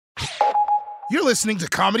You're listening to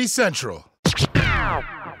Comedy Central.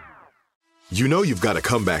 You know you've got a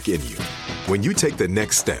comeback in you. When you take the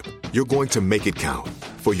next step, you're going to make it count.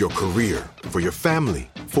 For your career, for your family,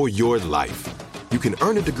 for your life. You can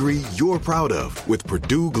earn a degree you're proud of with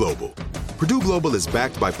Purdue Global. Purdue Global is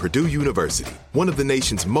backed by Purdue University, one of the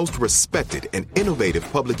nation's most respected and innovative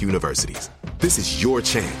public universities. This is your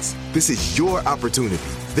chance. This is your opportunity.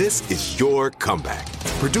 This is your comeback.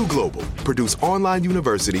 Purdue Global, Purdue's online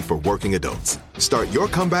university for working adults. Start your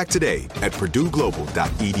comeback today at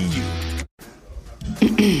purdueglobal.edu.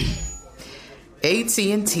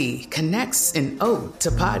 AT&T connects an ode to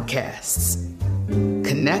podcasts.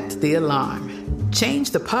 Connect the alarm.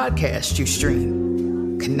 Change the podcast you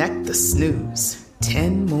stream. Connect the snooze.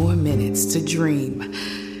 10 more minutes to dream.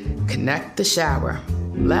 Connect the shower.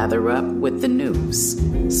 Lather up with the news.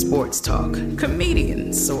 Sports talk,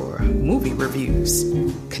 comedians, or movie reviews.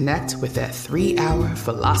 Connect with that 3-hour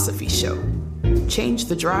philosophy show. Change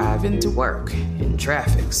the drive into work in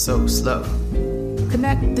traffic so slow.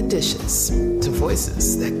 Connect the dishes to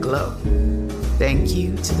voices that glow. Thank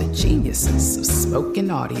you to the geniuses of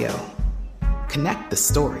spoken audio. Connect the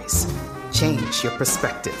stories. Change your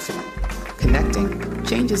perspective. Connecting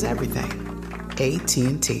changes everything.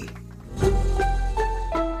 AT&T.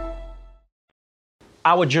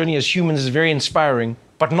 Our journey as humans is very inspiring,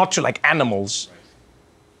 but not to like animals.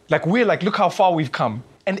 Like we're like, look how far we've come.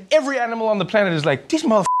 And every animal on the planet is like, these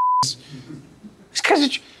motherfuckers. These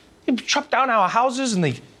guys, they chop down our houses and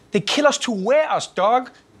they kill us to wear us, dog.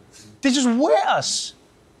 They just wear us.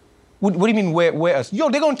 What do you mean wear us? Yo,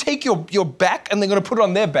 they're gonna take your back and they're gonna put it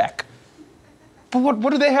on their back. But what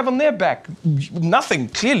do they have on their back? Nothing,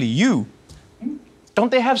 clearly, you. Don't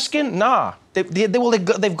they have skin? Nah.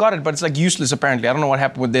 They've got it, but it's like useless apparently. I don't know what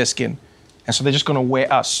happened with their skin. And so they're just gonna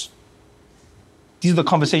wear us. These are the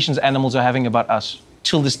conversations animals are having about us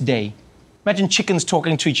till this day. Imagine chickens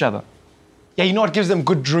talking to each other. Yeah, you know what gives them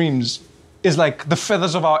good dreams? Is like the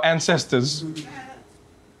feathers of our ancestors.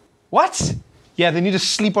 What? Yeah, they need to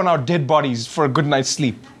sleep on our dead bodies for a good night's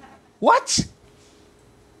sleep. What?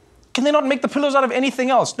 Can they not make the pillows out of anything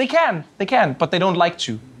else? They can, but they don't like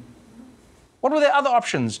to. What were their other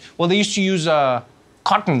options? Well, they used to use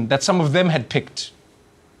cotton that some of them had picked.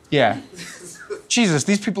 Yeah. Jesus,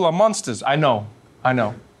 these people are monsters. I know.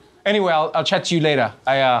 Anyway, I'll chat to you later.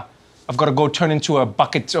 I've got to go turn into a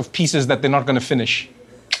bucket of pieces that they're not going to finish.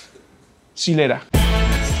 See you later.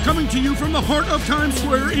 Coming to you from the heart of Times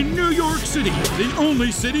Square in New York City, the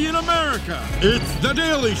only city in America. It's The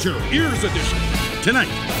Daily Show, Ears Edition. Tonight,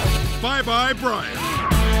 bye-bye Brian.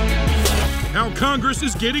 How Congress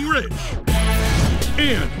is getting rich.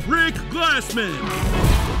 And Rick Glassman.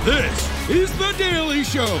 This is The Daily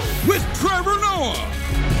Show with Trevor Noah.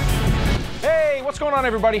 Hey, what's going on,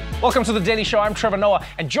 everybody? Welcome to The Daily Show. I'm Trevor Noah,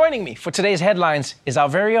 and joining me for today's headlines is our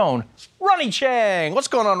very own Ronnie Chang. What's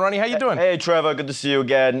going on, Ronnie? How you doing? Hey, Trevor. Good to see you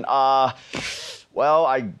again. Well,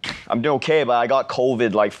 I'm doing okay, but I got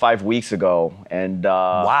COVID like 5 weeks ago, and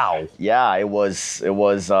wow. Yeah, it was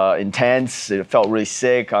intense. It felt really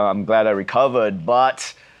sick. I'm glad I recovered,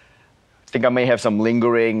 but I think I may have some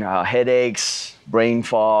lingering headaches, brain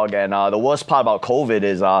fog, and the worst part about COVID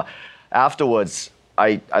is afterwards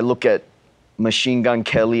I look at Machine Gun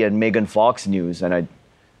Kelly and Megan Fox news, and I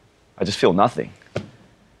just feel nothing.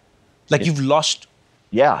 Like you've lost?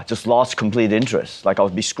 Yeah, just lost complete interest. Like I'll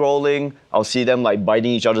be scrolling, I'll see them like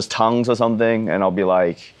biting each other's tongues or something, and I'll be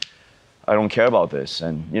like, I don't care about this.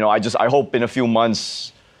 And I hope in a few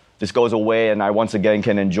months this goes away and I once again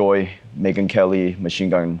can enjoy Megan Kelly, Machine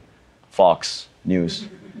Gun Fox news.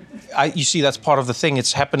 You see, that's part of the thing.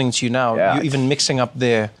 It's happening to you now. Yeah, You're even mixing up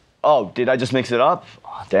their... Oh, did I just mix it up?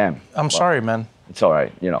 Oh, damn. I'm sorry, man. It's all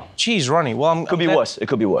right, Jeez, Ronnie. Well, It could be worse. It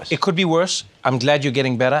could be worse. It could be worse. I'm glad you're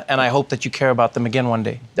getting better, and I hope that you care about them again one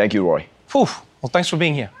day. Thank you, Roy. Whew. Well, thanks for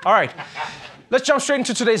being here. All right. Let's jump straight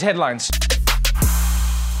into today's headlines.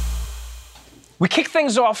 We kick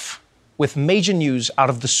things off with major news out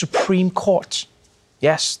of the Supreme Court.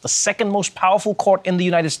 Yes, the second most powerful court in the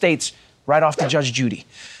United States, right after Judge Judy.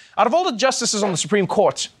 Out of all the justices on the Supreme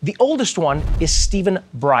Court, the oldest one is Stephen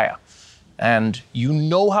Breyer. And you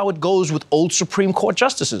know how it goes with old Supreme Court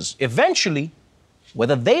justices. Eventually,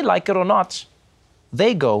 whether they like it or not,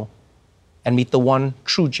 they go and meet the one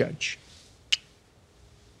true judge.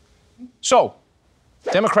 So,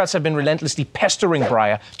 Democrats have been relentlessly pestering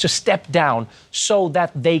Breyer to step down so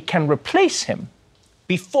that they can replace him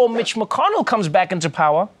before Mitch McConnell comes back into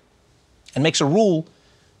power and makes a rule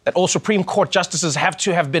that all Supreme Court justices have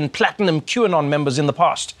to have been platinum QAnon members in the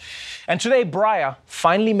past. And today, Breyer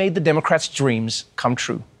finally made the Democrats' dreams come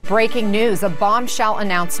true. Breaking news, a bombshell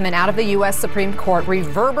announcement out of the U.S. Supreme Court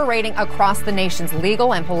reverberating across the nation's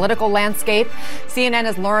legal and political landscape. CNN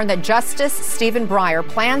has learned that Justice Stephen Breyer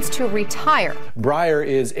plans to retire. Breyer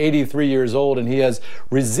is 83 years old, and he has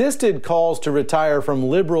resisted calls to retire from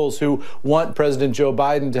liberals who want President Joe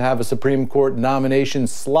Biden to have a Supreme Court nomination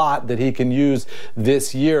slot that he can use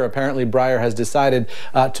this year. Apparently, Breyer has decided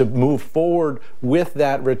to move forward with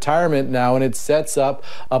that retirement now, and it sets up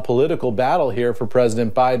a political battle here for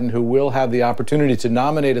President Biden, who will have the opportunity to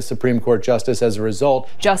nominate a Supreme Court justice as a result.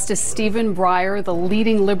 Justice Stephen Breyer, the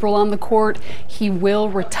leading liberal on the court, he will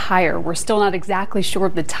retire. We're still not exactly sure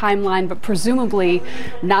of the timeline, but presumably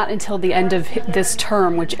not until the end of this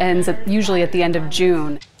term, which ends usually at the end of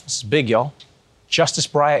June. This is big, y'all. Justice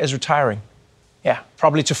Breyer is retiring. Yeah,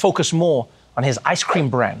 probably to focus more on his ice cream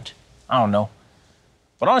brand. I don't know.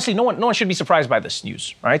 But honestly, no one should be surprised by this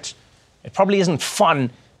news, right? It probably isn't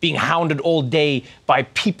fun being hounded all day by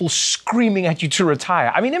people screaming at you to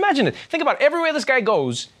retire. I mean, imagine it. Think about it. Everywhere this guy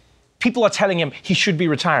goes, people are telling him he should be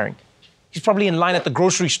retiring. He's probably in line at the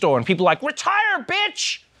grocery store and people are like, retire,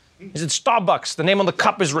 bitch! He's at Starbucks. The name on the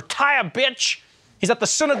cup is retire, bitch! He's at the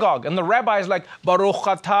synagogue and the rabbi is like, Baruch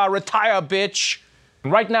atah, retire, bitch!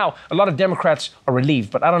 And right now, a lot of Democrats are relieved,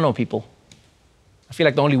 but I don't know, people. I feel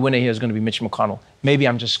like the only winner here is going to be Mitch McConnell. Maybe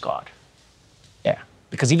I'm just scarred. Yeah.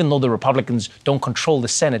 Because even though the Republicans don't control the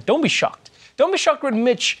Senate, don't be shocked. Don't be shocked when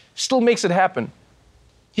Mitch still makes it happen.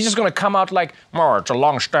 He's just going to come out like, oh, it's a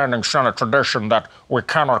long-standing Senate tradition that we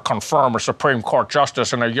cannot confirm a Supreme Court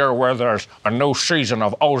justice in a year where there's a new season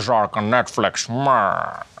of Ozark on Netflix.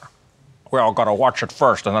 We all got to watch it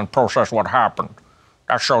first and then process what happened.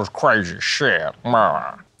 That show's crazy shit.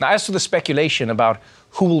 Now, as to the speculation about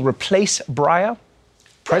who will replace Breyer,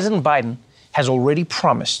 President Biden has already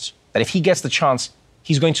promised that if he gets the chance,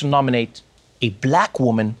 he's going to nominate a black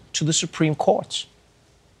woman to the Supreme Court.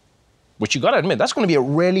 Which you got to admit, that's going to be a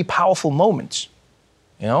really powerful moment.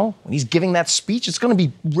 You know, when he's giving that speech, it's going to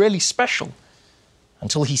be really special.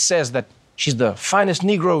 Until he says that she's the finest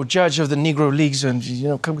Negro judge of the Negro Leagues, and, you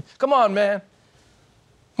know, come on, man.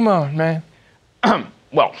 Come on, man.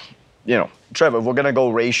 Well, you know, Trevor, if we're going to go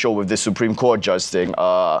racial with this Supreme Court judge thing,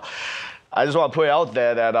 I just want to put out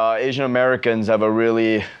there that Asian Americans have a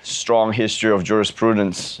really strong history of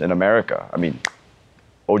jurisprudence in America. I mean,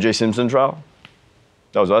 O.J. Simpson trial?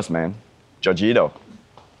 That was us, man. Judge Ito.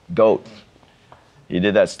 GOAT. He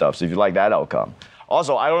did that stuff, so if you like that outcome.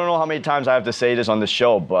 Also, I don't know how many times I have to say this on the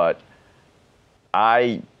show, but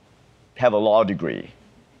I have a law degree.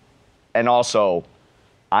 And also,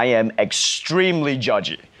 I am extremely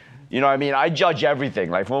judgy. You know what I mean? I judge everything.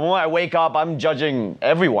 Like, from when I wake up, I'm judging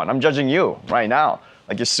everyone. I'm judging you right now.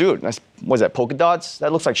 Like your suit. What is that, polka dots?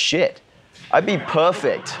 That looks like shit. I'd be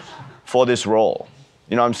perfect for this role.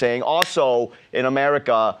 You know what I'm saying? Also, in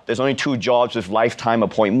America, there's only 2 jobs with lifetime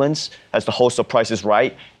appointments as the host of Price is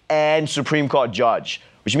Right and Supreme Court judge,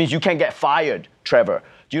 which means you can't get fired, Trevor.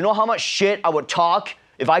 Do you know how much shit I would talk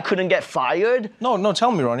if I couldn't get fired? No,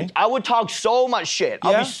 tell me, Ronnie. I would talk so much shit. Yeah?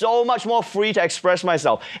 I'll be so much more free to express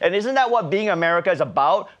myself. And isn't that what being America is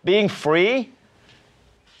about? Being free?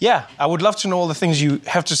 Yeah, I would love to know all the things you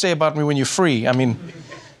have to say about me when you're free. I mean,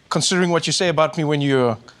 considering what you say about me when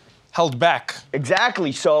you're held back.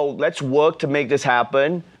 Exactly. So let's work to make this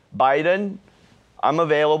happen. Biden, I'm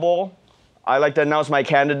available. I'd like to announce my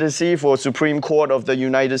candidacy for Supreme Court of the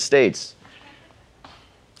United States.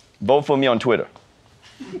 Vote for me on Twitter.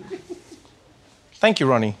 Thank you,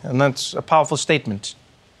 Ronnie. And that's a powerful statement.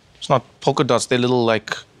 It's not polka dots, they're little,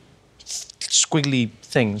 like, squiggly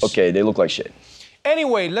things. Okay, they look like shit.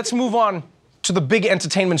 Anyway, let's move on to the big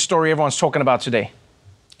entertainment story everyone's talking about today.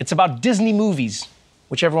 It's about Disney movies,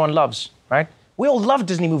 which everyone loves, right? We all love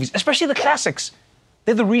Disney movies, especially the classics.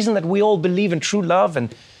 They're the reason that we all believe in true love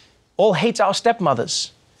and all hate our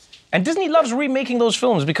stepmothers. And Disney loves remaking those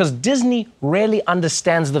films because Disney rarely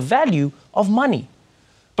understands the value of money.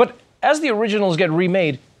 But as the originals get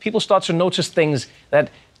remade, people start to notice things that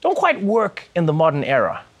don't quite work in the modern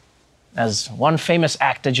era, as one famous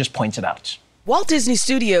actor just pointed out. Walt Disney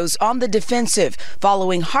Studios on the defensive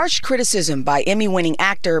following harsh criticism by Emmy-winning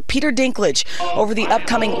actor Peter Dinklage over the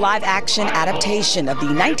upcoming live-action adaptation of the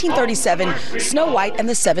 1937 Snow White and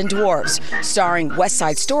the Seven Dwarfs, starring West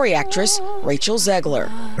Side Story actress Rachel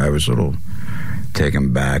Zegler. I was a little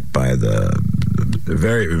taken back by they're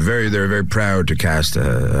very proud to cast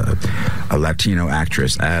a Latino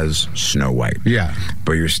actress as Snow White. Yeah.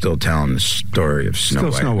 But you're still telling the story of Snow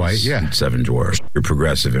White. Snow White, yeah. Seven Dwarfs. You're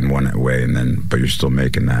progressive in one way, but you're still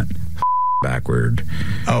making that backward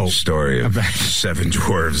story of 7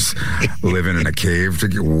 dwarves living in a cave.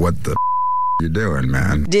 What the you doing,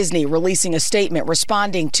 man? Disney releasing a statement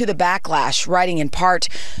responding to the backlash, writing in part,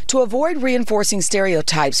 to avoid reinforcing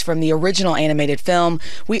stereotypes from the original animated film,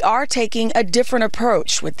 we are taking a different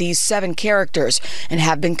approach with these 7 characters and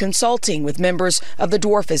have been consulting with members of the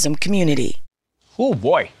dwarfism community. Oh,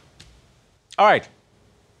 boy. All right.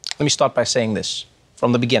 Let me start by saying this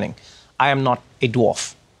from the beginning. I am not a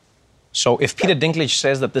dwarf. So if Peter Dinklage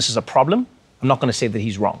says that this is a problem, I'm not going to say that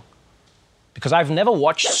he's wrong. Because I've never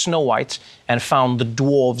watched Snow White and found the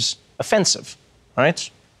dwarves offensive, all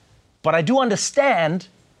right? But I do understand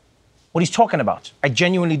what he's talking about. I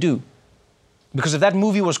genuinely do. Because if that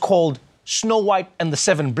movie was called Snow White and the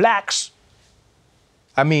 7 Blacks,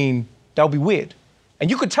 I mean, that would be weird. And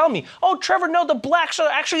you could tell me, oh, Trevor, no, the blacks are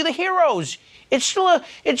actually the heroes. It's still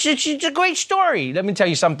it's a great story. Let me tell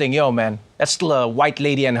you something, yo, man. That's still a white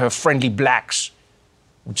lady and her friendly blacks.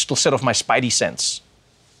 Would still set off my spidey sense.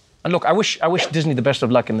 And look, I wish Disney the best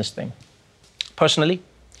of luck in this thing. Personally,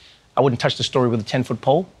 I wouldn't touch the story with a 10-foot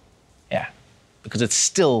pole. Yeah, because it's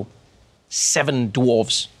still 7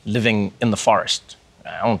 dwarves living in the forest.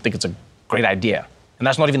 I don't think it's a great idea. And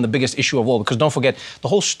that's not even the biggest issue of all, because don't forget, the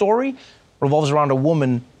whole story revolves around a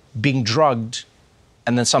woman being drugged,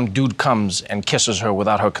 and then some dude comes and kisses her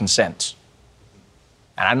without her consent.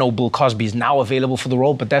 And I know Bill Cosby is now available for the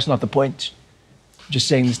role, but that's not the point. I'm just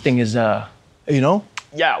saying this thing is, you know?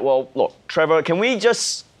 Yeah, well, look, Trevor, can we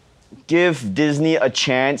just give Disney a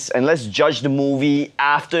chance and let's judge the movie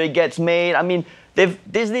after it gets made? I mean,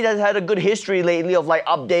 Disney has had a good history lately of like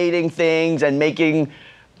updating things and making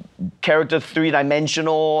characters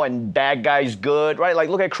 3-dimensional and bad guys good, right? Like,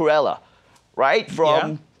 look at Cruella, right?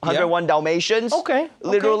 From 101 Dalmatians. Okay.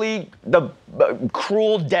 Literally, the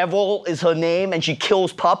cruel devil is her name and she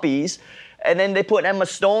kills puppies. And then they put Emma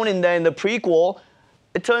Stone in there in the prequel.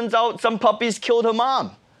 It turns out some puppies killed her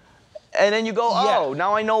mom. And then you go, oh,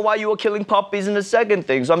 now I know why you were killing puppies in the second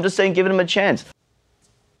thing. So I'm just saying, give him a chance.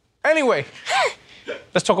 Anyway,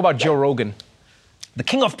 let's talk about Joe Rogan, the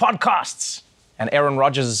king of podcasts, and Aaron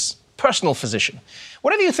Rodgers' personal physician.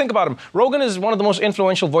 Whatever you think about him, Rogan is one of the most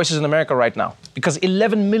influential voices in America right now because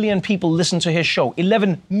 11 million people listen to his show.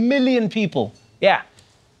 11 million people. Yeah.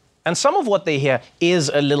 And some of what they hear is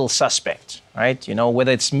a little suspect, right? You know,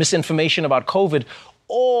 whether it's misinformation about COVID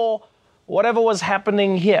or whatever was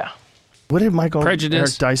happening here. What did Michael Eric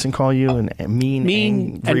Dyson call you? A mean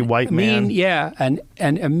angry white man? And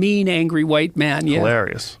a mean, angry white man. Yeah.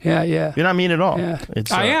 Hilarious. Yeah. You're not mean at all. Yeah.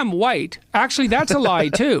 I am white. Actually, that's a lie,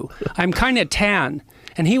 too. I'm kind of tan.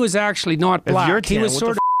 And he was actually not black. If you're tan, he was what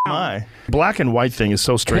sort the am I? Black and white thing is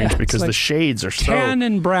so strange because like the shades are so... tan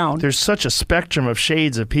and brown. There's such a spectrum of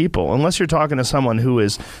shades of people. Unless you're talking to someone who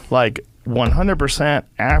is like 100%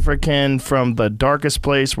 African from the darkest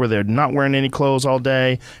place where they're not wearing any clothes all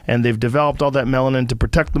day and they've developed all that melanin to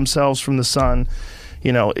protect themselves from the sun.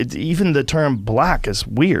 You know, even the term black is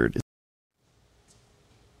weird.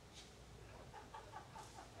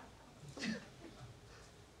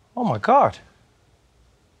 Oh my God.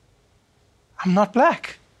 I'm not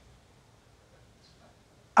black.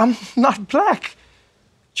 I'm not black.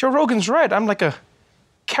 Joe Rogan's right. I'm like a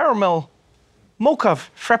caramel mocha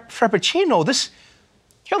frappuccino. This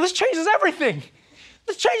changes everything.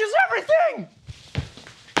 This changes everything.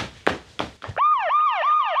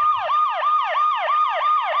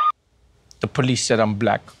 The police said I'm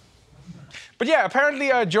black. But yeah,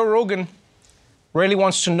 apparently Joe Rogan really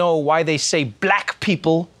wants to know why they say black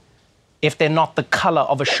people if they're not the color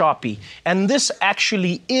of a Sharpie. And this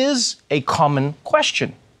actually is a common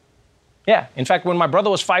question. Yeah, in fact, when my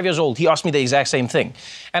brother was 5 years old, he asked me the exact same thing.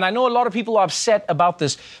 And I know a lot of people are upset about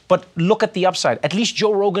this, but look at the upside. At least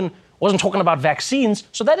Joe Rogan wasn't talking about vaccines,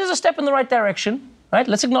 so that is a step in the right direction, right?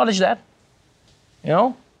 Let's acknowledge that. You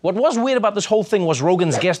know? What was weird about this whole thing was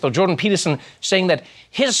Rogan's guest, or Jordan Peterson, saying that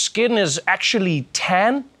his skin is actually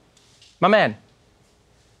tan. My man,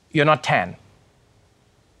 you're not tan.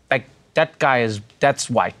 Like, that guy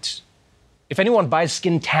that's white. If anyone buys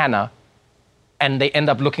skin tanner and they end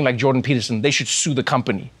up looking like Jordan Peterson, they should sue the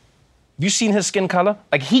company. Have you seen his skin color?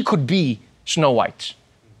 Like, he could be Snow White.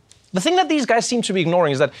 The thing that these guys seem to be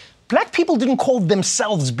ignoring is that black people didn't call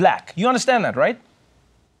themselves black. You understand that, right?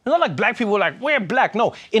 It's not like black people were like, we're black.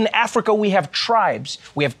 No, in Africa, we have tribes.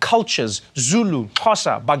 We have cultures, Zulu,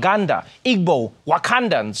 Xhosa, Baganda, Igbo,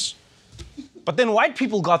 Wakandans. But then white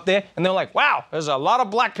people got there and they're like, wow, there's a lot of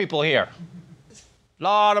black people here. A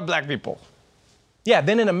lot of black people. Yeah,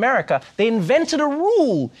 then in America, they invented a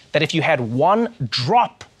rule that if you had 1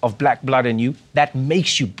 drop of black blood in you, that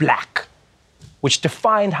makes you black, which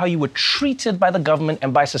defined how you were treated by the government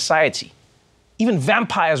and by society. Even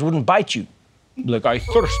vampires wouldn't bite you. Like, I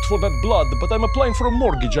thirst for that blood, but I'm applying for a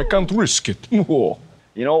mortgage. I can't risk it. You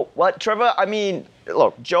know what, Trevor? I mean,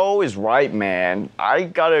 look, Joe is right, man. I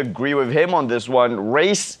gotta agree with him on this one.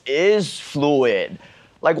 Race is fluid.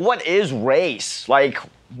 Like, what is race? Like,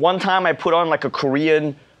 one time I put on like a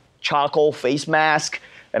Korean charcoal face mask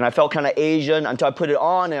and I felt kind of Asian until I put it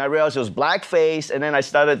on and I realized it was blackface. And then I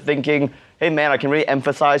started thinking, hey man, I can really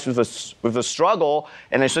empathize with the struggle.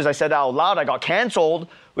 And as soon as I said that out loud, I got canceled,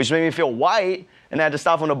 which made me feel white. And I had to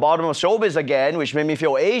start from the bottom of showbiz again, which made me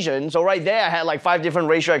feel Asian. So right there, I had like 5 different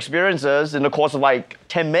racial experiences in the course of like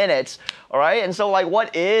 10 minutes, all right? And so like,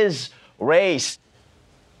 what is race?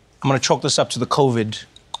 I'm gonna chalk this up to the COVID.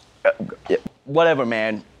 Whatever,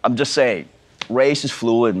 man. I'm just saying, race is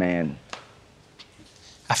fluid, man.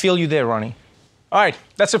 I feel you there, Ronnie. All right,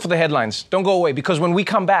 that's it for the headlines. Don't go away, because when we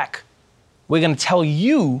come back, we're gonna tell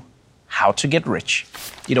you how to get rich.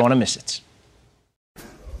 You don't wanna miss it.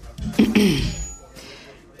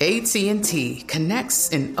 AT&T connects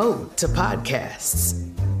an ode to podcasts.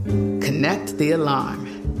 Connect the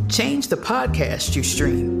alarm. Change the podcast you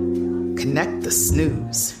stream. Connect the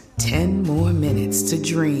snooze. 10 more minutes to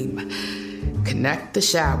dream. Connect the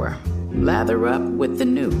shower. Lather up with the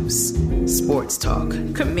news. Sports talk,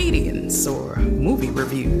 comedians, or movie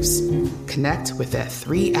reviews. Connect with that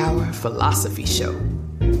 3-hour philosophy show.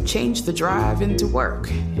 Change the drive into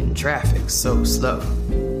work in traffic so slow.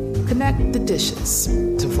 Connect the dishes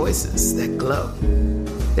to voices that glow.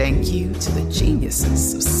 Thank you to the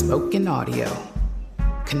geniuses of spoken audio.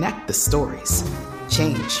 Connect the stories.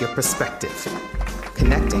 Change your perspective.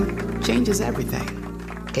 Connecting changes everything.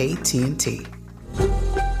 AT&T.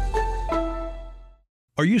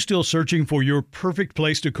 Are you still searching for your perfect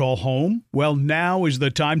place to call home? Well, now is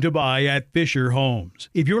the time to buy at Fisher Homes.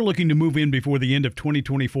 If you're looking to move in before the end of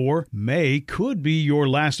 2024, May could be your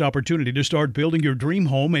last opportunity to start building your dream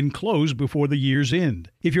home and close before the year's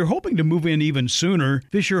end. If you're hoping to move in even sooner,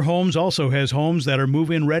 Fisher Homes also has homes that are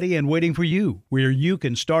move-in ready and waiting for you, where you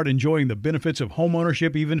can start enjoying the benefits of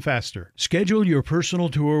homeownership even faster. Schedule your personal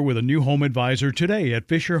tour with a new home advisor today at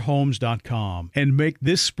FisherHomes.com and make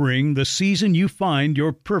this spring the season you find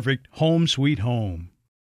your perfect home sweet home.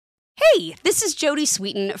 Hey, this is Jodie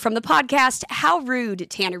Sweetin from the podcast How Rude,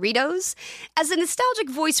 Tanneritos. As a nostalgic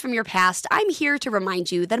voice from your past, I'm here to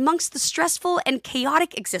remind you that amongst the stressful and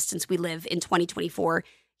chaotic existence we live in 2024,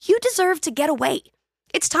 you deserve to get away.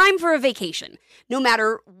 It's time for a vacation, no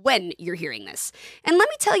matter when you're hearing this. And let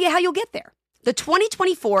me tell you how you'll get there. The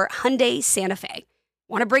 2024 Hyundai Santa Fe.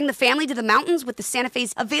 Want to bring the family to the mountains with the Santa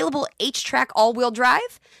Fe's available H-Track all-wheel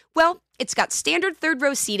drive? Well, it's got standard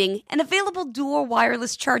third-row seating and available dual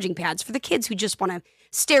wireless charging pads for the kids who just want to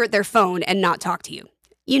stare at their phone and not talk to you.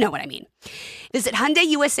 You know what I mean. Visit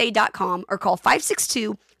HyundaiUSA.com or call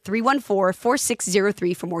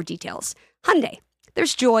 562-314-4603 for more details. Hyundai,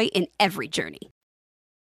 there's joy in every journey.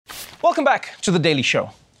 Welcome back to The Daily Show.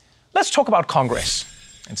 Let's talk about Congress.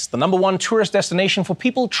 It's the #1 tourist destination for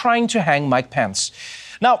people trying to hang Mike Pence.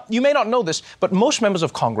 Now, you may not know this, but most members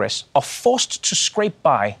of Congress are forced to scrape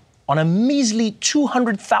by on a measly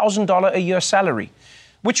 $200,000 a year salary,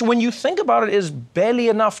 which, when you think about it, is barely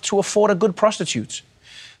enough to afford a good prostitute.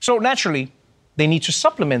 So naturally, they need to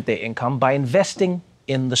supplement their income by investing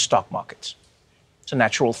in the stock market. It's a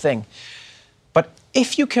natural thing. But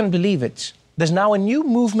if you can believe it, there's now a new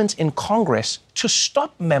movement in Congress to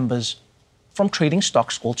stop members from trading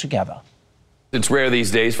stocks altogether. It's rare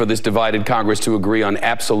these days for this divided Congress to agree on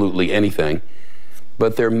absolutely anything.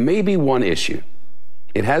 But there may be one issue.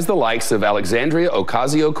 It has the likes of Alexandria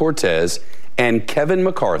Ocasio-Cortez and Kevin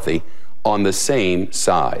McCarthy on the same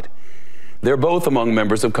side. They're both among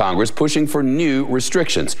members of Congress pushing for new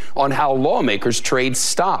restrictions on how lawmakers trade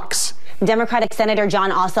stocks. Democratic Senator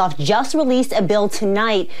John Ossoff just released a bill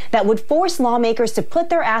tonight that would force lawmakers to put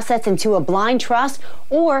their assets into a blind trust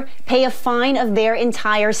or pay a fine of their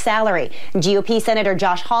entire salary. GOP Senator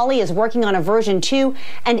Josh Hawley is working on a version 2,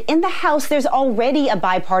 and in the House there's already a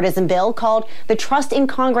bipartisan bill called the Trust in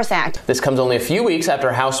Congress Act. This comes only a few weeks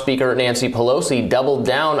after House Speaker Nancy Pelosi doubled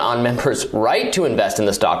down on members' right to invest in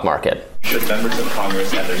the stock market. Should members of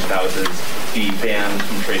Congress and their spouses be banned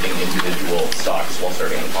from trading individual stocks while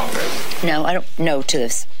serving in Congress? No, I don't know to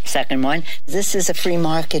this second one. This is a free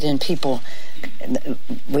market and people,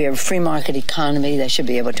 we are a free market economy. They should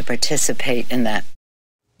be able to participate in that.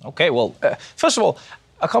 Okay, well, first of all,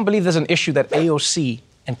 I can't believe there's an issue that AOC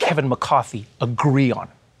and Kevin McCarthy agree on.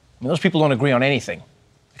 I mean, those people don't agree on anything,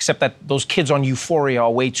 except that those kids on Euphoria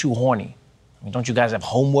are way too horny. I mean, don't you guys have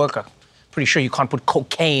homework? I'm pretty sure you can't put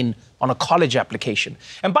cocaine on a college application.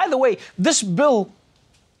 And by the way, this bill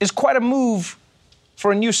is quite a move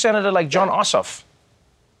for a new senator like John Ossoff.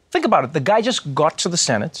 Think about it. The guy just got to the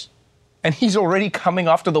Senate, and he's already coming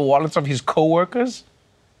after the wallets of his co-workers.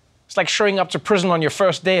 It's like showing up to prison on your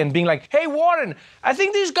first day and being like, hey, Warren, I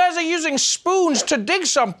think these guys are using spoons to dig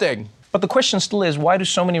something. But the question still is, why do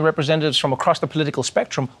so many representatives from across the political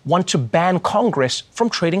spectrum want to ban Congress from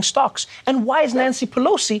trading stocks? And why is Nancy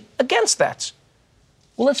Pelosi against that?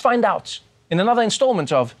 Well, let's find out in another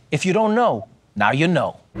installment of If You Don't Know, Now You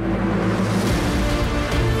Know.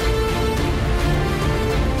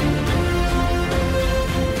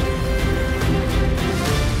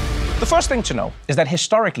 The first thing to know is that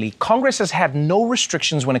historically, Congress has had no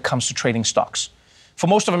restrictions when it comes to trading stocks. For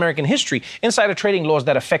most of American history, insider trading laws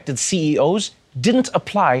that affected CEOs didn't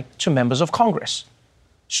apply to members of Congress.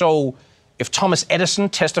 So if Thomas Edison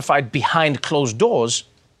testified behind closed doors,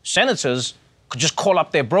 senators could just call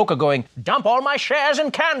up their broker going, dump all my shares in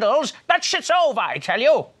candles, that shit's over, I tell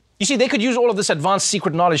you. You see, they could use all of this advanced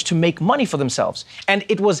secret knowledge to make money for themselves. And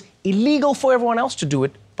it was illegal for everyone else to do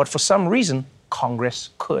it, but for some reason, Congress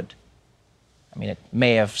could. I mean, it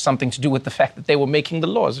may have something to do with the fact that they were making the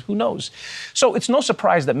laws. Who knows? So it's no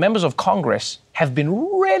surprise that members of Congress have been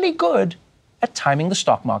really good at timing the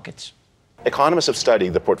stock markets. Economists have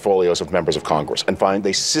studied the portfolios of members of Congress and find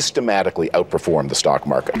they systematically outperform the stock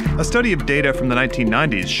market. A study of data from the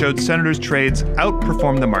 1990s showed senators' trades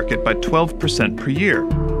outperformed the market by 12% per year.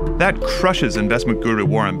 That crushes investment guru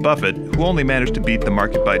Warren Buffett, who only managed to beat the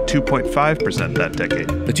market by 2.5% that decade.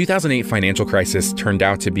 The 2008 financial crisis turned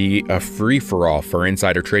out to be a free-for-all for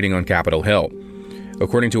insider trading on Capitol Hill.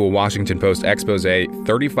 According to a Washington Post expose,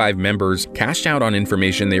 35 members cashed out on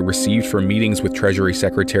information they received from meetings with Treasury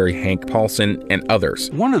Secretary Hank Paulson and others.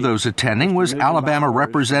 One of those attending was Alabama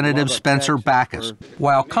Representative Spencer Backus.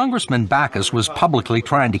 While Congressman Backus was publicly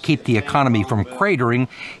trying to keep the economy from cratering,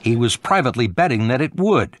 he was privately betting that it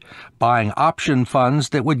would, buying option funds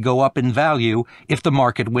that would go up in value if the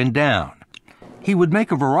market went down. He would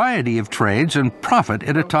make a variety of trades and profit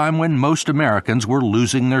at a time when most Americans were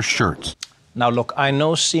losing their shirts. Now, look, I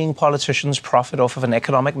know seeing politicians profit off of an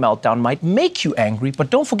economic meltdown might make you angry, but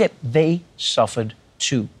don't forget, they suffered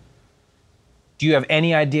too. Do you have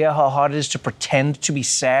any idea how hard it is to pretend to be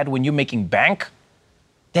sad when you're making bank?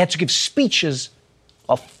 They had to give speeches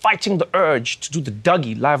while fighting the urge to do the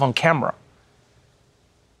Dougie live on camera.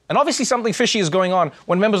 And obviously something fishy is going on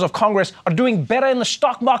when members of Congress are doing better in the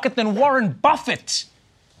stock market than Warren Buffett.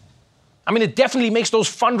 I mean, it definitely makes those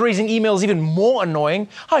fundraising emails even more annoying.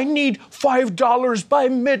 I need $5 by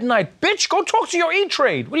midnight. Bitch, go talk to your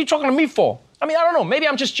E-Trade. What are you talking to me for? I mean, I don't know. Maybe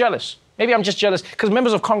I'm just jealous. Maybe I'm just jealous because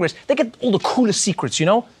members of Congress, they get all the coolest secrets, you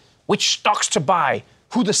know? Which stocks to buy,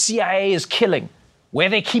 who the CIA is killing, where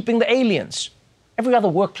they're keeping the aliens. Every other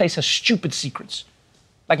workplace has stupid secrets.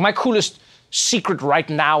 Like my coolest secret right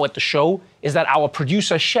now at the show is that our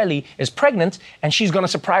producer, Shelley, is pregnant and she's gonna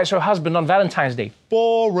surprise her husband on Valentine's Day.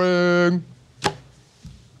 Boring.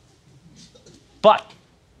 But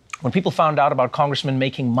when people found out about congressmen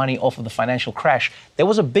making money off of the financial crash, there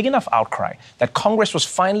was a big enough outcry that Congress was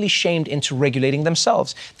finally shamed into regulating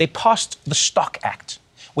themselves. They passed the Stock Act,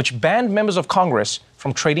 which banned members of Congress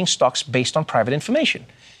from trading stocks based on private information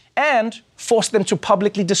and forced them to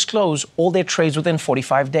publicly disclose all their trades within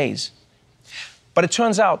 45 days. But it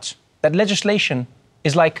turns out that legislation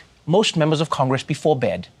is like most members of Congress before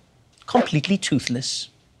bed, completely toothless.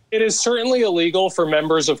 It is certainly illegal for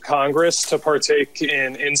members of Congress to partake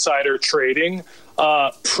in insider trading.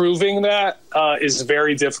 Proving that is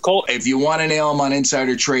very difficult. If you want to nail them on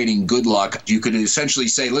insider trading, good luck. You could essentially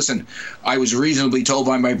say, listen, I was reasonably told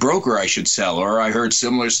by my broker I should sell, or I heard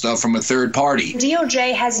similar stuff from a third party.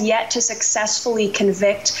 DOJ has yet to successfully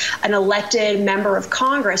convict an elected member of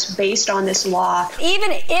Congress based on this law.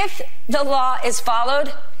 Even if the law is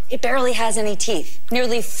followed, it barely has any teeth.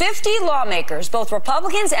 Nearly 50 lawmakers, both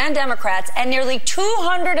Republicans and Democrats, and nearly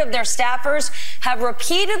 200 of their staffers have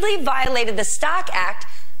repeatedly violated the Stock Act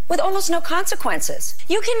with almost no consequences.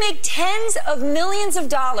 You can make tens of millions of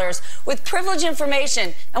dollars with privileged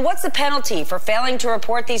information. And what's the penalty for failing to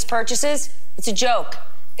report these purchases? It's a joke.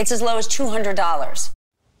 It's as low as $200.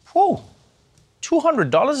 Whoa,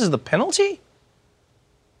 $200 is the penalty?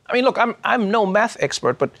 I mean, look, I'm no math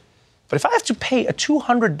expert, but if I have to pay a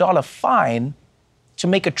 $200 fine to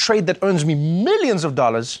make a trade that earns me millions of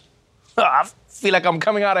dollars, I feel like I'm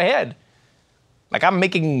coming out ahead. Like I'm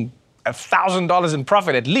making $1,000 in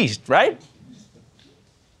profit at least, right?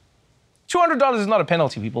 $200 is not a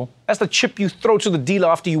penalty, people. That's the chip you throw to the dealer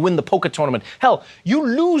after you win the poker tournament. Hell, you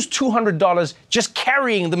lose $200 just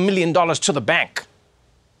carrying the $1 million to the bank.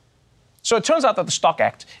 So it turns out that the Stock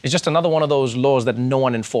Act is just another one of those laws that no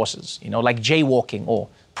one enforces, you know, like jaywalking or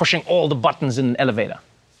pushing all the buttons in an elevator.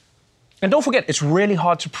 And don't forget, it's really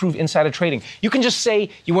hard to prove insider trading. You can just say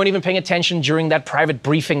you weren't even paying attention during that private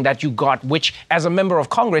briefing that you got, which, as a member of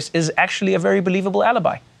Congress, is actually a very believable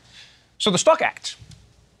alibi. So the Stock Act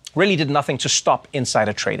really did nothing to stop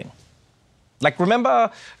insider trading. Like,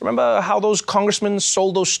 remember how those congressmen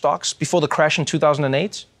sold those stocks before the crash in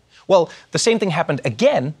 2008? Well, the same thing happened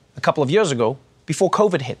again a couple of years ago before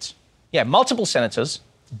COVID hit. Yeah, multiple senators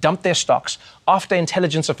dumped their stocks after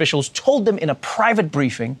intelligence officials told them in a private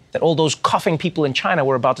briefing that all those coughing people in China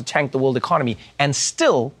were about to tank the world economy, and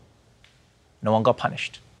still, no one got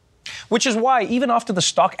punished. Which is why, even after the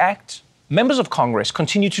Stock Act, members of Congress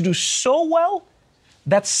continue to do so well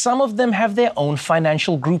that some of them have their own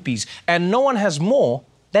financial groupies, and no one has more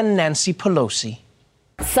than Nancy Pelosi.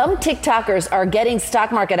 Some TikTokers are getting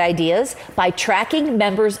stock market ideas by tracking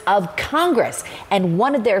members of Congress, and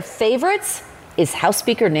one of their favorites is House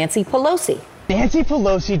Speaker Nancy Pelosi. Nancy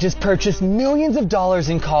Pelosi just purchased millions of dollars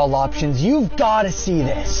in call options. You've got to see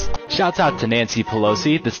this. Shouts out to Nancy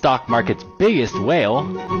Pelosi, the stock market's biggest whale.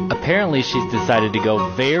 Apparently she's decided to go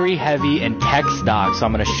very heavy in tech stocks, so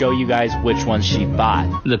I'm going to show you guys which ones she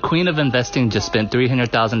bought. The queen of investing just spent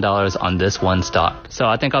 $300,000 on this one stock. So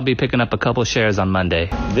I think I'll be picking up a couple shares on Monday.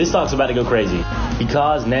 This stock's about to go crazy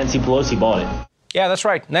because Nancy Pelosi bought it. Yeah, that's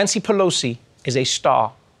right. Nancy Pelosi is a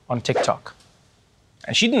star on TikTok.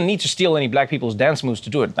 And she didn't need to steal any black people's dance moves to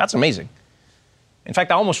do it. That's amazing. In fact,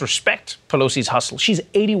 I almost respect Pelosi's hustle. She's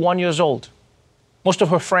 81 years old. Most of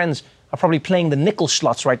her friends are probably playing the nickel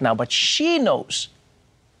slots right now, but she knows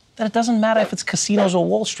that it doesn't matter if it's casinos or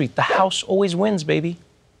Wall Street. The house always wins, baby.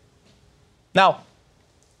 Now,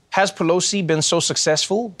 has Pelosi been so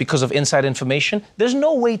successful because of inside information? There's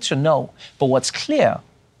no way to know. But what's clear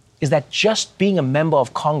is that just being a member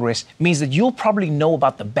of Congress means that you'll probably know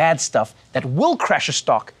about the bad stuff that will crash a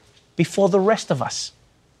stock before the rest of us.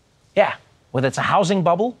 Yeah, whether it's a housing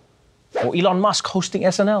bubble or Elon Musk hosting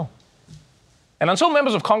SNL. And until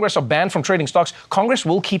members of Congress are banned from trading stocks, Congress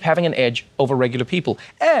will keep having an edge over regular people.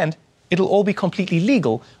 And it'll all be completely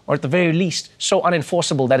legal, or at the very least, so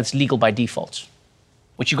unenforceable that it's legal by default.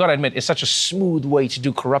 Which you gotta admit is such a smooth way to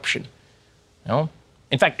do corruption. You know?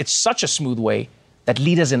 In fact, it's such a smooth way that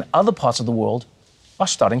leaders in other parts of the world are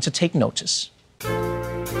starting to take notice.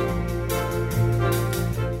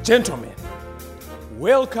 Gentlemen,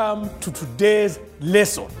 welcome to today's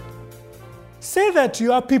lesson. Say that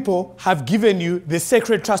your people have given you the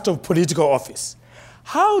sacred trust of political office.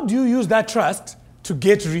 How do you use that trust to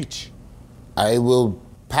get rich? I will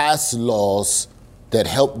pass laws that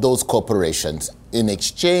help those corporations in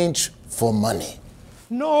exchange for money.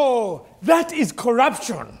 No, that is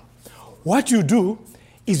corruption. What you do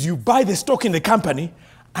is you buy the stock in the company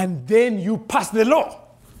and then you pass the law.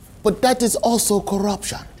 But that is also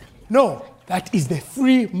corruption. No, that is the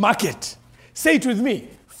free market. Say it with me.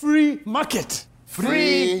 Free market.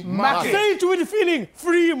 Free market. Say it with feeling.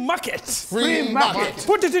 Free market. Free market.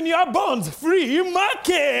 Put it in your bonds. Free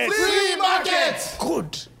market. Free market.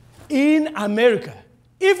 Good. In America,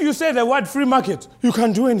 if you say the word free market, you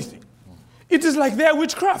can't do anything. It is like their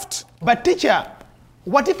witchcraft. But teacher,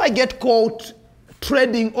 what if I get caught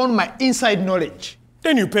trading on my inside knowledge?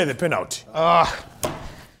 Then you pay the penalty.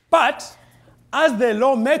 But as the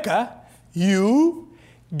lawmaker, you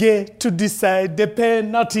get to decide the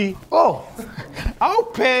penalty. Oh, I'll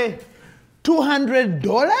pay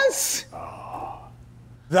 $200?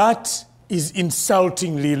 That is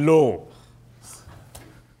insultingly low.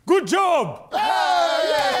 Good job!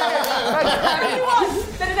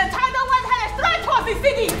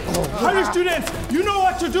 Hurry, students, you know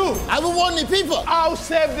what to do. I will warn the people. I'll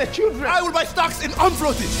save the children. I will buy stocks in armed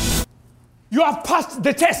forces. You have passed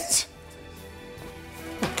the test.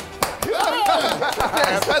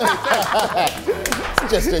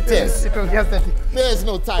 Just a test. There's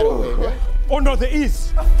no tidal wave, right? Oh no, there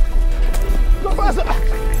is.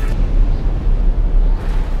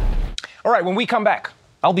 All right, when we come back,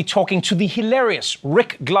 I'll be talking to the hilarious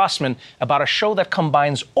Rick Glassman about a show that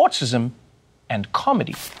combines autism and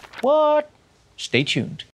comedy. What? Stay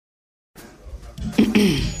tuned.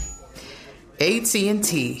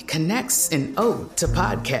 AT&T connects an ode to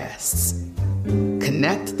podcasts.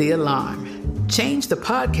 Connect the alarm. Change the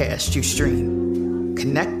podcast you stream.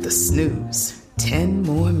 Connect the snooze. 10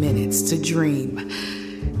 more minutes to dream.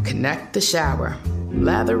 Connect the shower.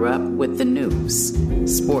 Lather up with the news.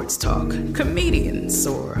 Sports talk, comedians,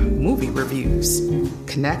 or movie reviews.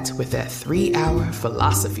 Connect with that 3-hour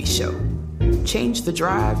philosophy show. Change the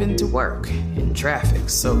drive into work in traffic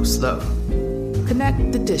so slow.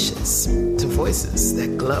 Connect the dishes to voices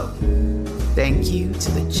that glow. Thank you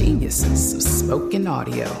to the geniuses of spoken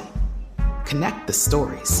audio. Connect the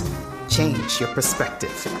stories. Change your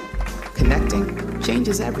perspective. Connecting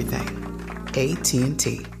changes everything.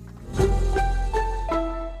 AT&T.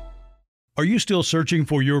 Are you still searching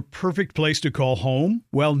for your perfect place to call home?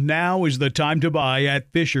 Well, now is the time to buy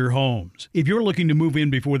at Fisher Homes. If you're looking to move in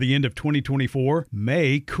before the end of 2024,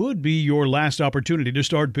 May could be your last opportunity to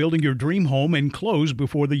start building your dream home and close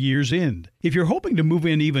before the year's end. If you're hoping to move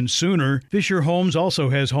in even sooner, Fisher Homes also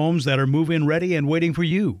has homes that are move-in ready and waiting for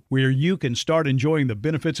you, where you can start enjoying the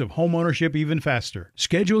benefits of homeownership even faster.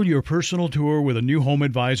 Schedule your personal tour with a new home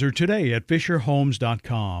advisor today at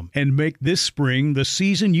FisherHomes.com and make this spring the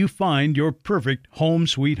season you find your perfect home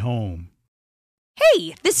sweet home.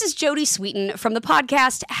 Hey, this is Jody Sweeten from the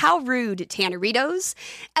podcast How Rude, Tanneritos.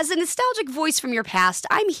 As a nostalgic voice from your past,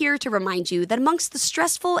 I'm here to remind you that amongst the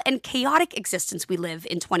stressful and chaotic existence we live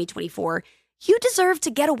in 2024, you deserve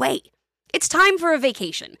to get away. It's time for a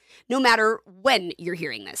vacation, no matter when you're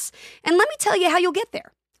hearing this. And let me tell you how you'll get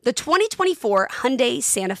there. The 2024 Hyundai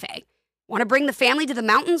Santa Fe. Want to bring the family to the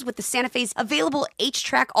mountains with the Santa Fe's available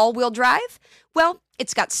H-Track all-wheel drive? Well,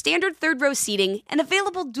 it's got standard third-row seating and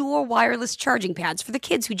available dual wireless charging pads for the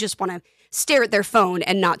kids who just want to stare at their phone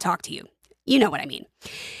and not talk to you. You know what I mean.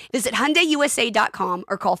 Visit HyundaiUSA.com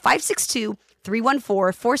or call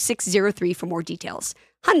 562-314-4603 for more details.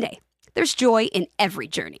 Hyundai, there's joy in every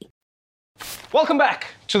journey. Welcome back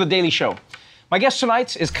to The Daily Show. My guest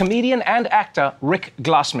tonight is comedian and actor Rick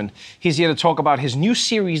Glassman. He's here to talk about his new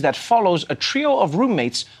series that follows a trio of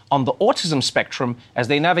roommates on the autism spectrum as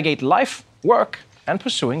they navigate life, work, and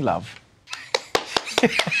pursuing love.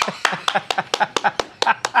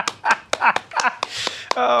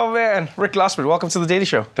 Oh, man. Rick Glassman, welcome to The Daily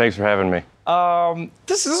Show. Thanks for having me.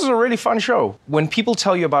 This is a really fun show. When people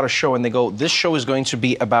tell you about a show and they go, this show is going to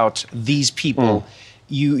be about these people,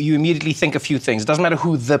 you immediately think a few things. It doesn't matter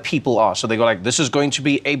who the people are. So they go like, this is going to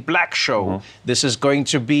be a black show. This is going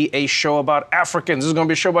to be a show about Africans. This is going to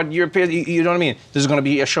be a show about Europeans. You know what I mean? This is going to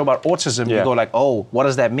be a show about autism. Yeah. You go like, oh, what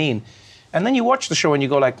does that mean? And then you watch the show and you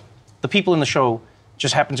go like, the people in the show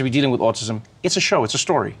just happen to be dealing with autism. It's a show. It's a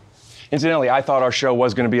story. Incidentally, I thought our show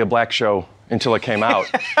was going to be a black show until it came out.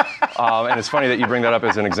 And it's funny that you bring that up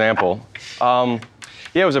as an example.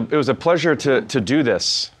 It was a pleasure to do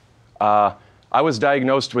this. I was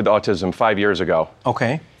diagnosed with autism 5 years ago.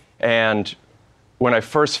 Okay. And when I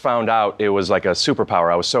first found out, it was like a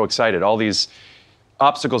superpower. I was so excited. All these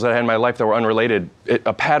obstacles that I had in my life that were unrelated,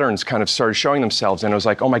 patterns kind of started showing themselves. And I was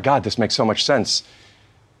like, oh my God, this makes so much sense.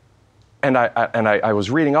 And I was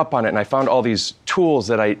reading up on it, and I found all these tools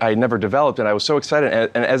that I never developed, and I was so excited.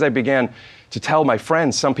 And as I began to tell my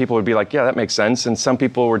friends, some people would be like, yeah, that makes sense. And some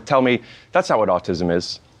people would tell me, that's not what autism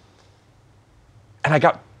is. And I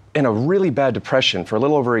got in a really bad depression for a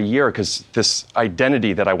little over a year because this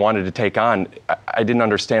identity that I wanted to take on, I didn't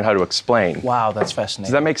understand how to explain. Wow, that's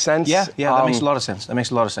fascinating. Does that make sense? Yeah, that makes a lot of sense. That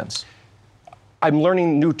makes a lot of sense. I'm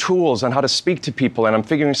learning new tools on how to speak to people, and I'm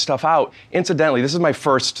figuring stuff out. Incidentally, this is my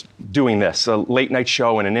first doing this, a late night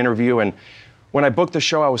show and an interview. And when I booked the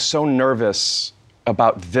show, I was so nervous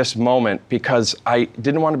about this moment because I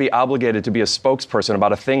didn't want to be obligated to be a spokesperson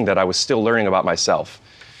about a thing that I was still learning about myself.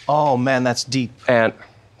 Oh man, that's deep. And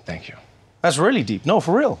thank you. That's really deep. No,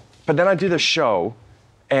 for real. But then I do the show,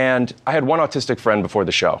 and I had one autistic friend before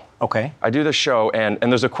the show. Okay. I do the show, and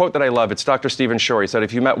there's a quote that I love. It's Dr. Stephen Shore. He said,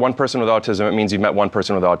 if you met one person with autism, it means you've met one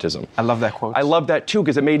person with autism. I love that quote. I love that, too,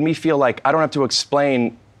 because it made me feel like I don't have to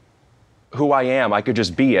explain who I am. I could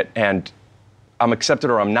just be it, and I'm accepted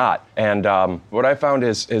or I'm not. And what I found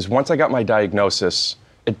is once I got my diagnosis,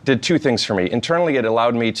 it did two things for me. Internally, it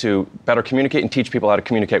allowed me to better communicate and teach people how to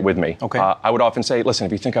communicate with me. Okay. I would often say, listen,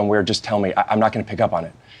 if you think I'm weird, just tell me. I'm not going to pick up on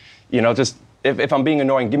it. You know, just if I'm being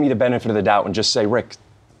annoying, give me the benefit of the doubt and just say, Rick,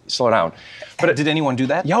 slow down. But did anyone do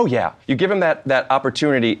that? Oh, yeah. You give them that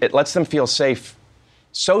opportunity. It lets them feel safe,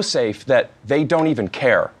 so safe that they don't even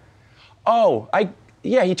care. Oh,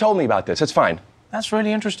 he told me about this. It's fine. That's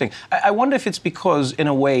really interesting. I wonder if it's because, in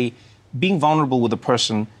a way, being vulnerable with a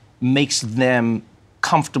person makes them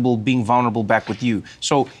comfortable being vulnerable back with you.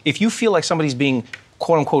 So if you feel like somebody's being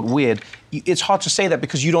quote unquote weird, it's hard to say that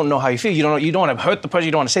because you don't know how you feel. You don't want to hurt the person.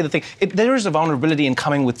 You don't want to say the thing. There is a vulnerability in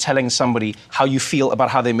coming with telling somebody how you feel about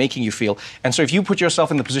how they're making you feel. And so if you put yourself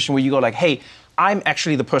in the position where you go like, hey, I'm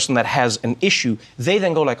actually the person that has an issue, they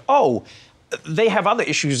then go like, oh, they have other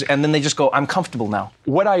issues, and then they just go, I'm comfortable now.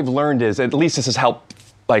 What I've learned is, at least this has helped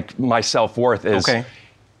like my self-worth, is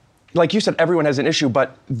like you said, everyone has an issue,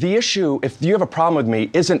 but the issue, if you have a problem with me,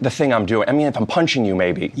 isn't the thing I'm doing. I mean, if I'm punching you,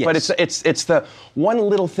 maybe. Yes. But it's the one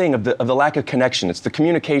little thing of the lack of connection. It's the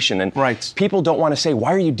communication. And people don't want to say,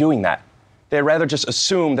 why are you doing that? They'd rather just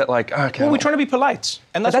assume that, like, okay. Well, we're trying to be polite.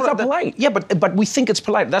 And that's not polite. Yeah, but we think it's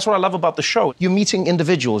polite. That's what I love about the show. You're meeting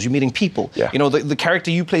individuals. You're meeting people. Yeah. You know, the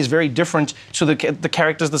character you play is very different to the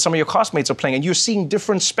characters that some of your classmates are playing. And you're seeing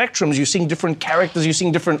different spectrums. You're seeing different characters. You're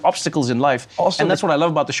seeing different obstacles in life. Also, and that's what I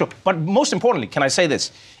love about the show. But most importantly, can I say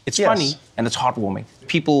this? It's Yes. funny and it's heartwarming.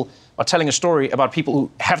 People are telling a story about people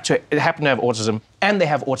who happen to have autism, and they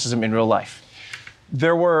have autism in real life.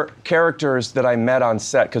 There were characters that I met on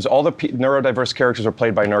set, because all the neurodiverse characters are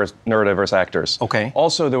played by neurodiverse actors. Okay.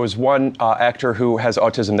 Also, there was one actor who has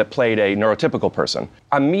autism that played a neurotypical person.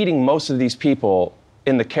 I'm meeting most of these people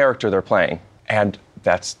in the character they're playing, and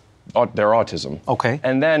that's their autism. Okay.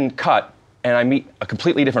 And then cut, and I meet a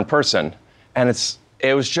completely different person, and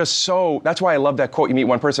it was just so, that's why I love that quote, you meet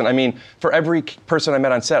one person. I mean, for every person I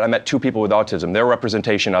met on set, I met two people with autism, their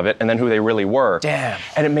representation of it, and then who they really were. Damn.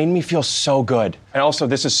 And it made me feel so good. And also,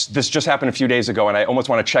 this just happened a few days ago, and I almost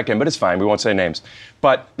want to check in, but it's fine, we won't say names.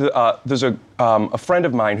 But there's a friend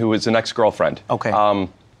of mine who is an ex-girlfriend. Okay.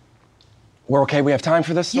 We're okay, we have time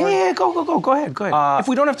for this story? Yeah, go ahead. If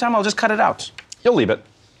we don't have time, I'll just cut it out. You'll leave it.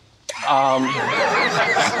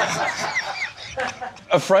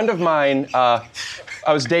 A friend of mine,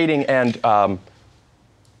 I was dating, and I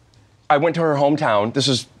went to her hometown. This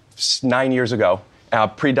was 9 years ago,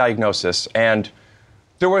 pre-diagnosis, and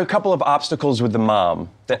there were a couple of obstacles with the mom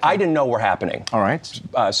that I didn't know were happening. All right.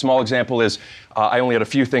 Small example is I only had a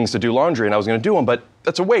few things to do laundry, and I was going to do them, but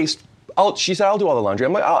that's a waste. She said, I'll do all the laundry.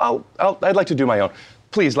 I'm like, I'd like to do my own.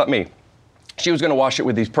 Please, let me. She was going to wash it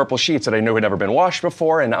with these purple sheets that I knew had never been washed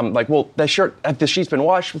before, and I'm like, well, the sheet's been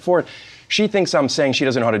washed before. She thinks I'm saying she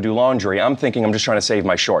doesn't know how to do laundry. I'm thinking I'm just trying to save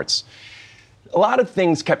my shorts. A lot of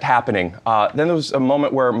things kept happening. Then there was a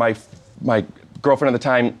moment where my girlfriend at the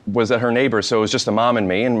time was at her neighbor's, so it was just the mom and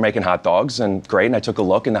me and making hot dogs, and great, and I took a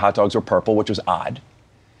look, and the hot dogs were purple, which was odd.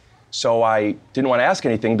 So I didn't want to ask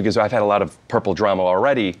anything because I've had a lot of purple drama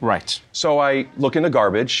already. Right. So I look in the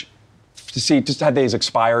garbage to see just had these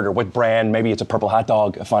expired or what brand. Maybe it's a purple hot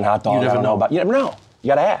dog, a fun hot dog. You never know. You never know. You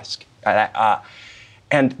got to ask.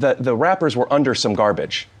 And the wrappers were under some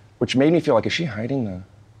garbage, which made me feel like, is she hiding the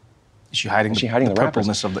wrappers?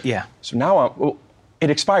 Purpleness of the, yeah. So now it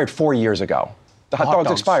expired 4 years ago. The hot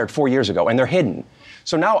dogs expired 4 years ago, and they're hidden.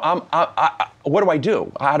 So now what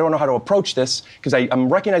do? I don't know how to approach this because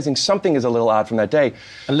I'm recognizing something is a little odd from that day.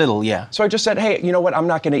 A little, yeah. So I just said, hey, you know what? I'm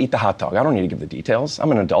not going to eat the hot dog. I don't need to give the details.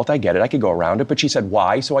 I'm an adult. I get it. I could go around it. But she said,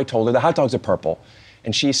 why? So I told her the hot dogs are purple.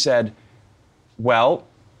 And she said, well,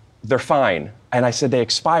 they're fine. And I said, they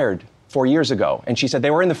expired 4 years ago. And she said,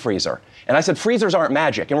 they were in the freezer. And I said, freezers aren't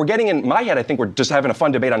magic. And we're getting in my head, I think we're just having a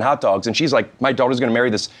fun debate on hot dogs. And she's like, my daughter's going to marry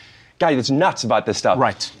this guy that's nuts about this stuff.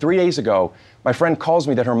 Right. 3 days ago, my friend calls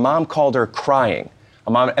me that her mom called her crying.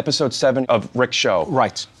 I'm on episode 7 of Rick's show.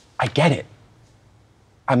 Right. I get it.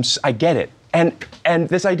 I get it. And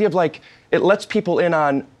this idea of like, it lets people in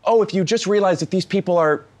on, oh, if you just realize that these people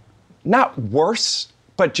are not worse,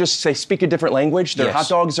 but just say speak a different language, their hot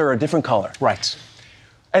dogs are a different color. Right.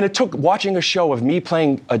 And it took watching a show of me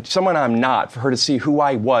playing someone I'm not for her to see who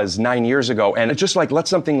I was 9 years ago. And it just like let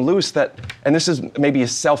something loose that, and this is maybe a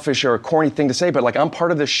selfish or a corny thing to say, but like I'm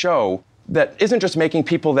part of this show that isn't just making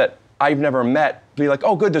people that I've never met be like,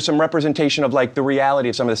 oh good, there's some representation of like the reality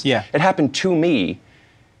of some of this. Yeah. It happened to me.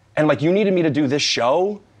 And like you needed me to do this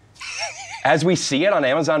show as we see it on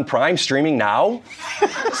Amazon Prime streaming now.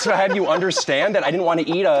 So have you understand that I didn't want to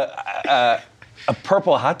eat a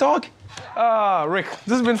purple hot dog? Rick,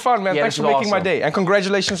 this has been fun, man. Yeah, Thanks for making my day. And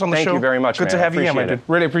congratulations on the show. Thank you very much, Good man. to have you here, Appreciate man. it.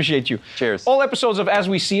 Really appreciate you. Cheers. All episodes of As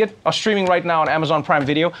We See It are streaming right now on Amazon Prime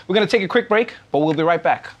Video. We're going to take a quick break, but we'll be right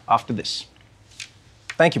back after this.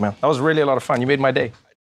 Thank you, man. That was really a lot of fun. You made my day.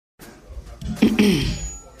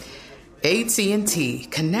 AT&T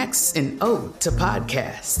connects an ode to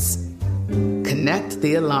podcasts. Connect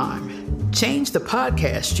the alarm. Change the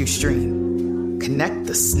podcast you stream. Connect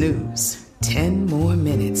the snooze. 10 more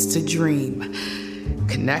minutes to dream.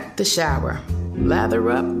 Connect the shower. Lather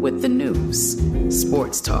up with the news.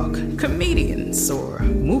 Sports talk, comedians, or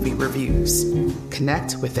movie reviews.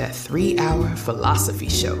 Connect with that 3-hour philosophy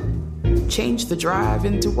show. Change the drive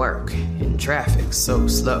into work in traffic so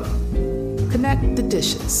slow. Connect the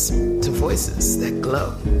dishes to voices that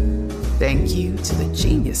glow. Thank you to the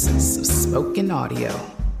geniuses of spoken audio.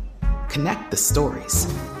 Connect the stories.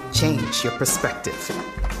 Change your perspective.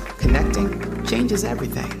 Connecting changes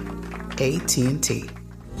everything. AT&T.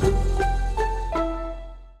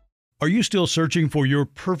 Are you still searching for your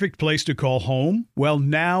perfect place to call home? Well,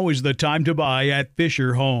 now is the time to buy at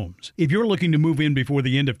Fisher Homes. If you're looking to move in before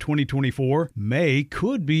the end of 2024, May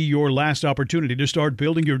could be your last opportunity to start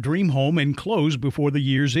building your dream home and close before the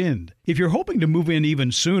year's end. If you're hoping to move in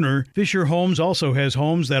even sooner, Fisher Homes also has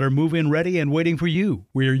homes that are move-in ready and waiting for you,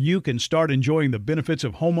 where you can start enjoying the benefits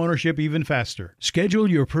of homeownership even faster. Schedule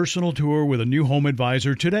your personal tour with a new home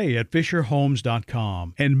advisor today at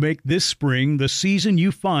FisherHomes.com and make this spring the season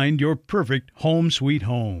you find your perfect home sweet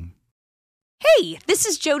home. Hey, this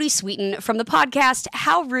is Jody Sweeten from the podcast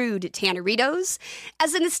How Rude, Tanneritos.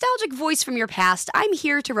 As a nostalgic voice from your past, I'm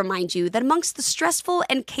here to remind you that amongst the stressful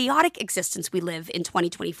and chaotic existence we live in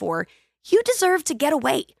 2024, you deserve to get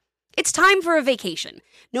away. It's time for a vacation,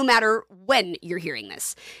 no matter when you're hearing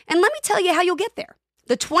this. And let me tell you how you'll get there.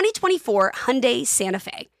 The 2024 Hyundai Santa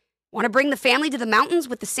Fe. Want to bring the family to the mountains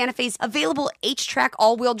with the Santa Fe's available H-Track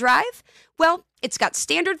all-wheel drive? Well, it's got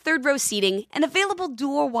standard third-row seating and available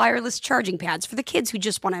dual wireless charging pads for the kids who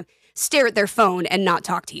just want to stare at their phone and not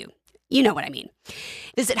talk to you. You know what I mean.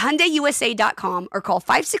 Visit HyundaiUSA.com or call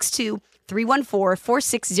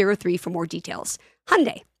 562-314-4603 for more details.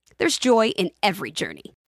 Hyundai, there's joy in every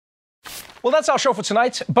journey. Well, that's our show for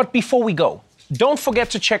tonight. But before we go, don't forget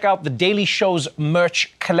to check out The Daily Show's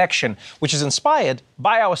merch collection, which is inspired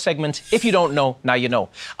by our segment, If You Don't Know, Now You Know.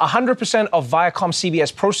 100% of Viacom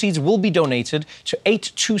CBS proceeds will be donated to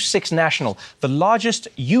 826 National, the largest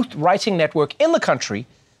youth writing network in the country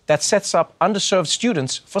that sets up underserved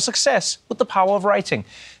students for success with the power of writing.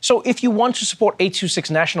 So if you want to support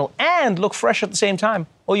 826 National and look fresh at the same time,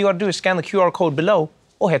 all you got to do is scan the QR code below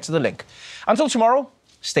or head to the link. Until tomorrow,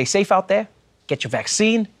 stay safe out there, get your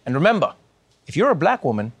vaccine, and remember, if you're a black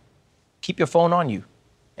woman, keep your phone on you.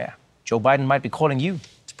 Yeah, Joe Biden might be calling you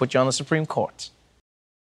to put you on the Supreme Court.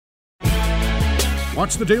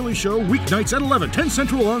 Watch The Daily Show weeknights at 11, 10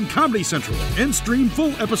 Central on Comedy Central. And stream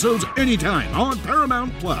full episodes anytime on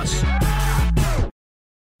Paramount+.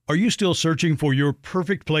 Are you still searching for your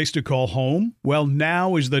perfect place to call home? Well,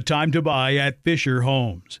 now is the time to buy at Fisher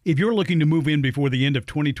Homes. If you're looking to move in before the end of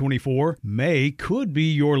 2024, May could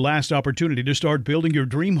be your last opportunity to start building your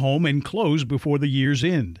dream home and close before the year's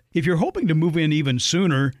end. If you're hoping to move in even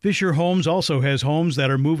sooner, Fisher Homes also has homes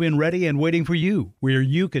that are move-in ready and waiting for you, where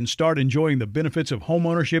you can start enjoying the benefits of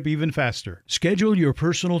homeownership even faster. Schedule your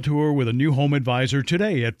personal tour with a new home advisor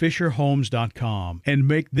today at FisherHomes.com and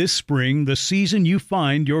make this spring the season you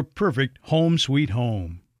find your perfect home sweet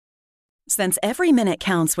home. Since every minute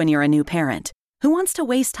counts when you're a new parent, who wants to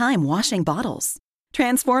waste time washing bottles?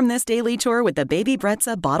 Transform this daily chore with the Baby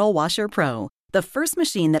Brezza Bottle Washer Pro, the first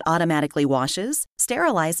machine that automatically washes,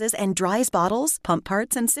 sterilizes, and dries bottles, pump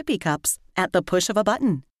parts, and sippy cups at the push of a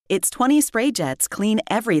button. Its 20 spray jets clean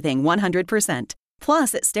everything 100%.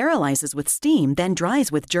 Plus, it sterilizes with steam, then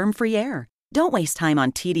dries with germ-free air. Don't waste time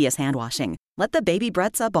on tedious hand washing. Let the Baby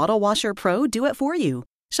Brezza Bottle Washer Pro do it for you.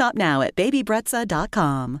 Shop now at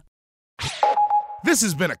babybrezza.com. This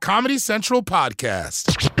has been a Comedy Central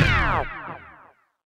podcast.